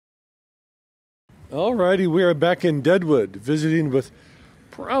All righty, we are back in Deadwood, visiting with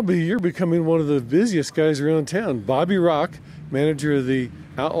probably you're becoming one of the busiest guys around town, Bobby Rock, manager of the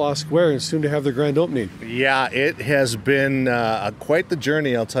Outlaw Square, and soon to have the grand opening. Yeah, it has been quite the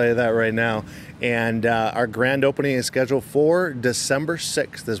journey, I'll tell you that right now. And our grand opening is scheduled for December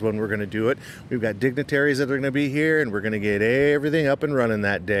 6th is when we're going to do it. We've got dignitaries that are going to be here, and we're going to get everything up and running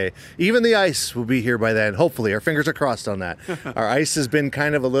that day. Even the ice will be here by then, hopefully. Our fingers are crossed on that. Our ice has been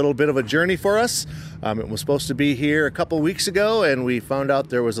kind of a little bit of a journey for us. It was supposed to be here a couple weeks ago, and we found out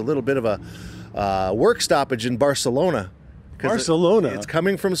there was a little bit of a work stoppage in Barcelona. Barcelona. It's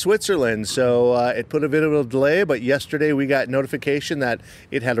coming from Switzerland, so it put a bit of a delay, but yesterday we got notification that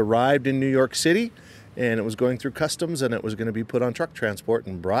it had arrived in New York City, and it was going through customs, and it was going to be put on truck transport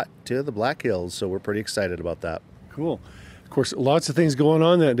and brought to the Black Hills, so we're pretty excited about that. Cool. Of course, lots of things going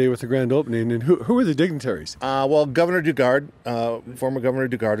on that day with the grand opening, and who are the dignitaries? Well, Governor Dugard, former Governor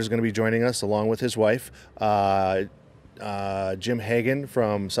Dugard is going to be joining us along with his wife. Jim Hagan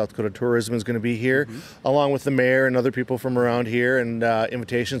from South Dakota Tourism is going to be here, along with the mayor and other people from around here, and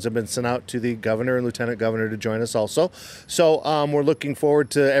invitations have been sent out to the governor and lieutenant governor to join us also. So we're looking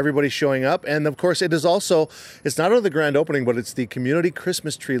forward to everybody showing up, and of course it is also, it's not only the grand opening, but it's the community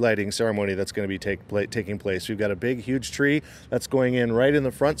Christmas tree lighting ceremony that's going to be taking place. We've got a big, huge tree that's going in right in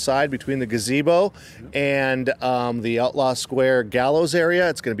the front side between the gazebo and the Outlaw Square gallows area.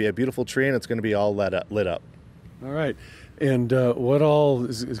 It's going to be a beautiful tree, and it's going to be all lit up. All right. And what else?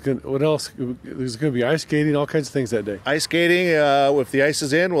 There's going to be ice skating, all kinds of things that day. Ice skating, if the ice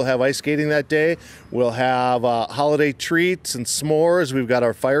is in, we'll have ice skating that day. We'll have holiday treats and s'mores. We've got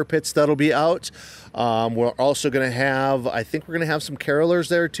our fire pits that'll be out. We're also going to have, I think we're going to have some carolers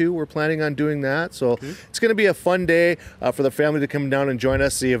there too. We're planning on doing that. So It's going to be a fun day for the family to come down and join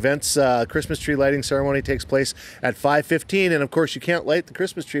us. The event's Christmas tree lighting ceremony takes place at 5:15. And of course, you can't light the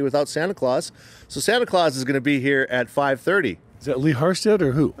Christmas tree without Santa Claus. So Santa Claus is going to be here at 5:30. Is that Lee Harstead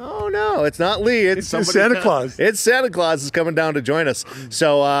or who? Oh, no, it's not Lee. It's Santa Claus. It's Santa Claus is coming down to join us.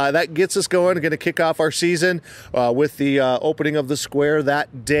 So that gets us going. We're going to kick off our season with the opening of the square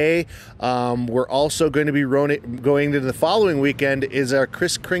that day. We're also going to be going to the following weekend is our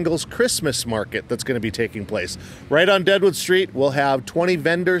Kris Kringle's Christmas Market that's going to be taking place. Right on Deadwood Street, we'll have 20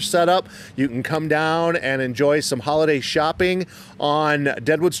 vendors set up. You can come down and enjoy some holiday shopping on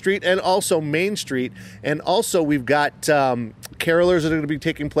Deadwood Street and also Main Street. And also we've got carolers are going to be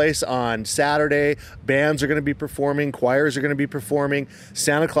taking place on Saturday. Bands are going to be performing. Choirs are going to be performing.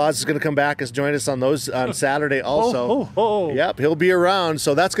 Santa Claus is going to come back and join us on those on Saturday also. Yep, he'll be around.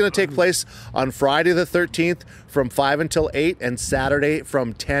 So that's going to take place on Friday the 13th from 5 until 8 and Saturday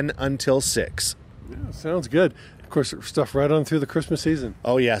from 10 until 6. Yeah, sounds good. Of course, stuff right on through the Christmas season.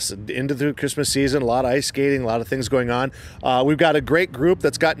 Oh, yes. Into the Christmas season, a lot of ice skating, a lot of things going on. We've got a great group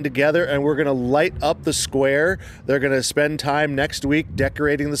that's gotten together, and we're going to light up the square. They're going to spend time next week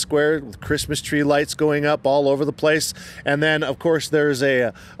decorating the square with Christmas tree lights going up all over the place. And then, of course, there's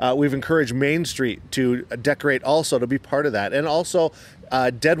we've encouraged Main Street to decorate also to be part of that. And also,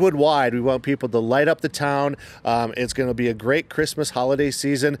 Deadwood wide, we want people to light up the town. It's going to be a great Christmas holiday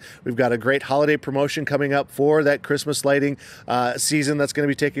season. We've got a great holiday promotion coming up for that Christmas lighting season that's going to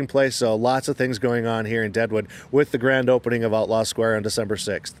be taking place. So lots of things going on here in Deadwood with the grand opening of Outlaw Square on December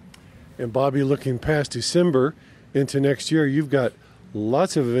 6th. And Bobby, looking past December into next year, you've got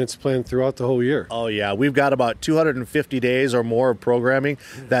lots of events planned throughout the whole year. Oh, yeah. We've got about 250 days or more of programming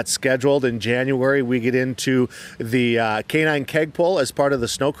that's scheduled. In January, we get into the Canine Keg Pull as part of the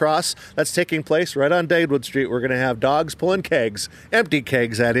Snowcross. That's taking place right on Deadwood Street. We're going to have dogs pulling kegs, empty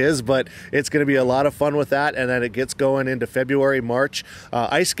kegs, that is, but it's going to be a lot of fun with that. And then it gets going into February, March.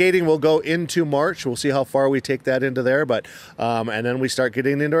 Ice skating will go into March. We'll see how far we take that into there, but and then we start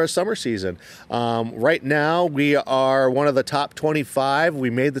getting into our summer season. Right now, we are one of the top 25. We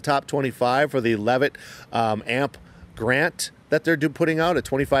made the top 25 for the Levitt AMP grant that they're putting out, a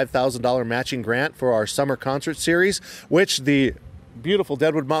 $25,000 matching grant for our summer concert series, which the beautiful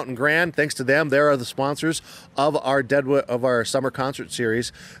Deadwood Mountain Grand, thanks to them, they are the sponsors of our summer concert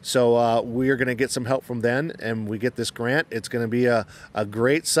series. So we are going to get some help from them, and we get this grant. It's going to be a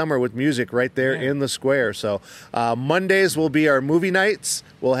great summer with music right there in the square. So Mondays will be our movie nights.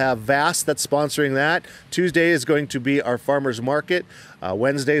 We'll have Vast that's sponsoring that. Tuesday is going to be our farmers market.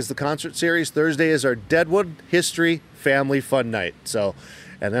 Wednesday is the concert series. Thursday is our Deadwood History Family Fun Night.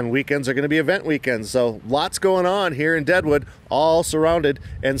 And then weekends are going to be event weekends. So lots going on here in Deadwood, all surrounded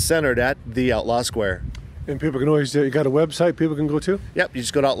and centered at the Outlaw Square. And people can always, you got a website people can go to? Yep, you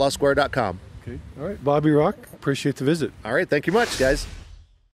just go to outlawsquare.com. Okay. All right. Bobby Rock, appreciate the visit. All right. Thank you much, guys.